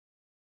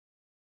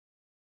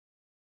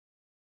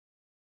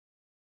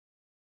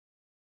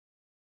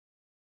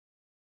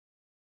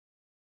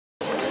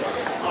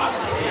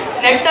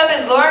Next up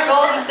is Lauren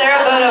Gold and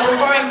Sarah Bono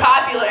performing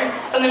Popular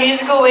from the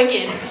musical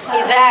Wicked.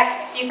 Hey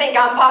Zach, do you think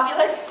I'm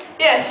popular?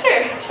 Yeah, sure,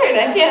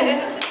 Nick,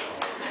 yeah.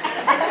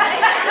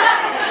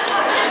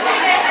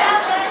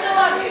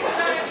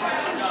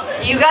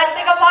 You guys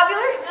think I'm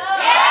popular?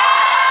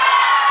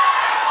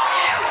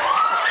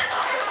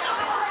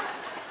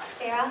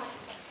 Sarah,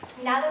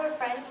 now that we're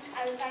friends,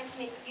 I decided to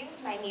make you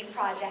my new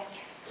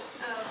project.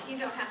 Oh, you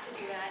don't have to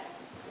do that.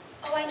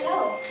 Oh, I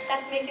know.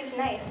 That's what makes you so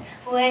nice.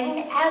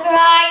 Whenever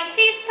I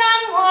see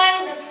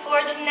someone less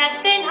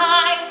fortunate than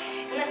I,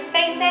 and let's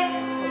face it,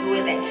 who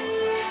isn't?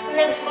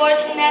 Less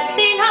fortunate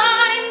than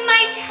I,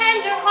 my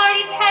tender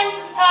hearty tend to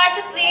start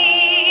to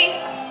bleed.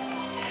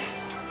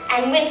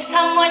 And when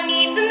someone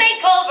needs a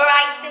makeover,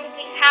 I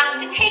simply have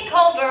to take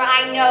over.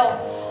 I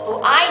know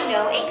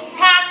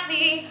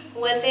exactly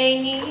what they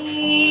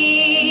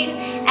need.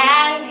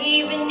 And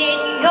even in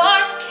your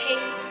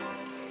case,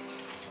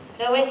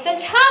 though it's the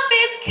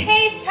toughest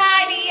case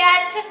I've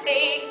yet to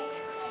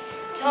face,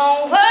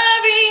 don't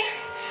worry,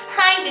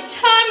 I'm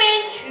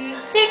determined to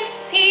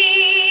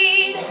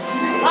succeed.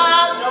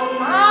 Follow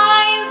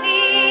my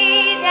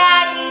lead,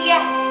 and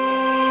yes,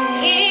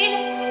 indeed,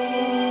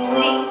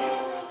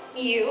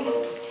 you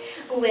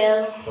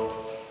will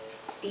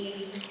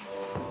be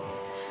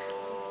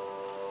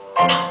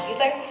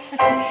popular.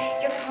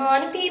 You're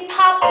gonna be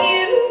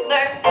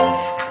popular.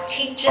 I'll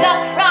teach you the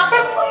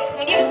proper poise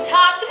when you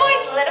talk to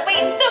boys, a little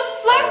ways to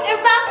flirt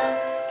around.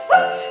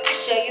 I'll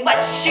show you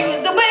what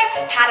shoes to wear,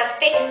 how to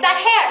fix that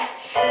hair,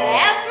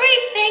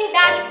 everything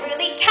that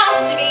really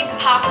counts to be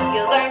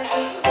popular.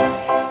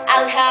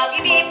 I'll help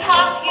you be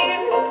popular.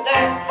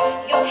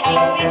 You'll hang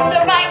with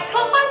the right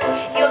cohorts,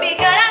 you'll be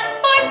good at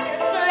sports and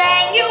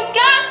slang you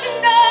got to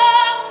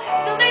know.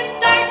 So let's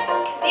start,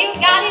 cause you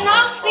got an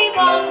awfully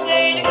long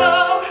way to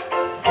go.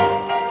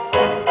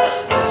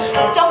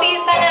 Don't be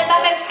offended by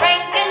my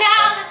frank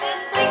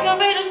analysis. Think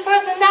of it as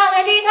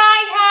personality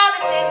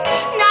dialysis.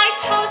 And I've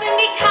chosen to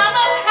become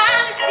a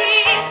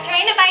palaces.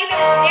 Train advisor,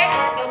 there's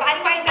nobody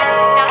wiser.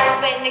 Not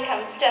when it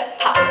comes to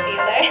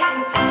popular.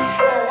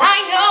 Well, I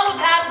know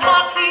about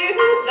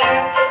popular,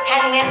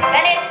 and if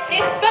that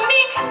insists from me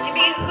to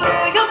be who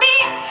you'll be,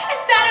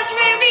 instead of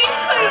really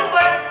who you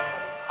were,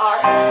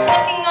 are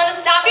nothing gonna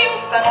stop you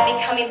from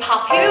becoming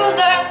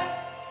popular.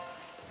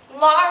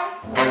 La,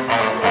 la,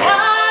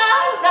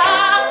 la,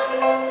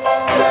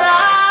 la,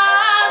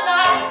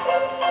 la.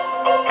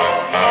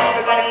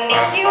 We're gonna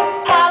make you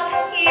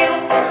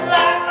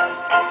popular.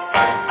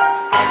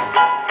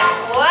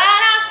 When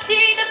I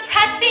see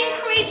depressing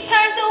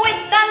creatures with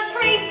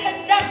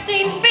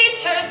unprepossessing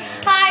features,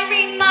 I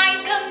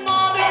remind them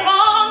all they're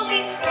wrong. We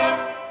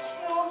have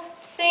to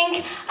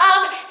think of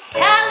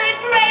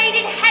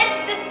celebrated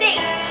heads of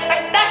state, or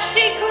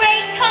especially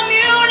great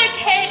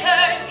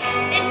communicators.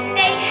 Did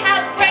they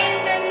have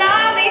brains or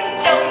knowledge?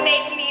 Don't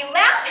make me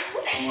laugh.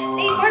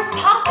 They were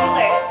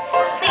popular.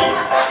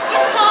 Please,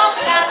 it's all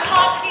about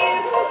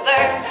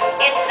popular.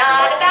 It's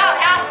not about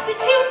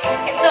aptitude,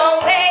 it's the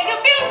way you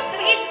view. So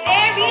it's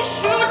very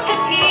true to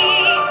be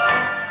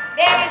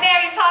very,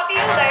 very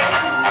popular,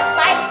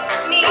 like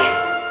me.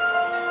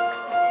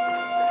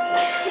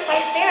 Why,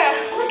 Sarah,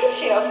 look at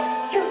you.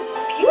 You're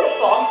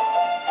beautiful.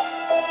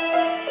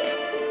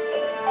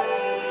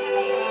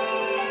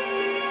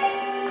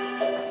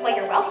 Well,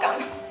 you're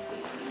welcome.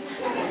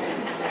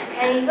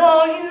 And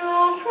though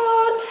you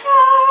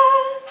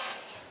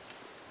protest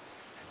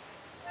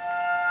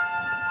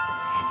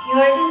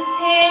your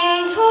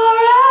disinterest,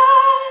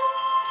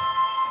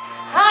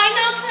 I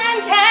know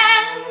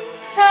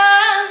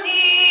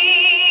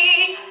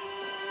clandestinely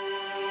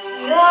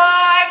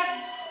you're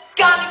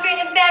gonna grin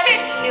and bear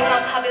it, you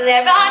know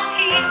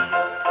popularity.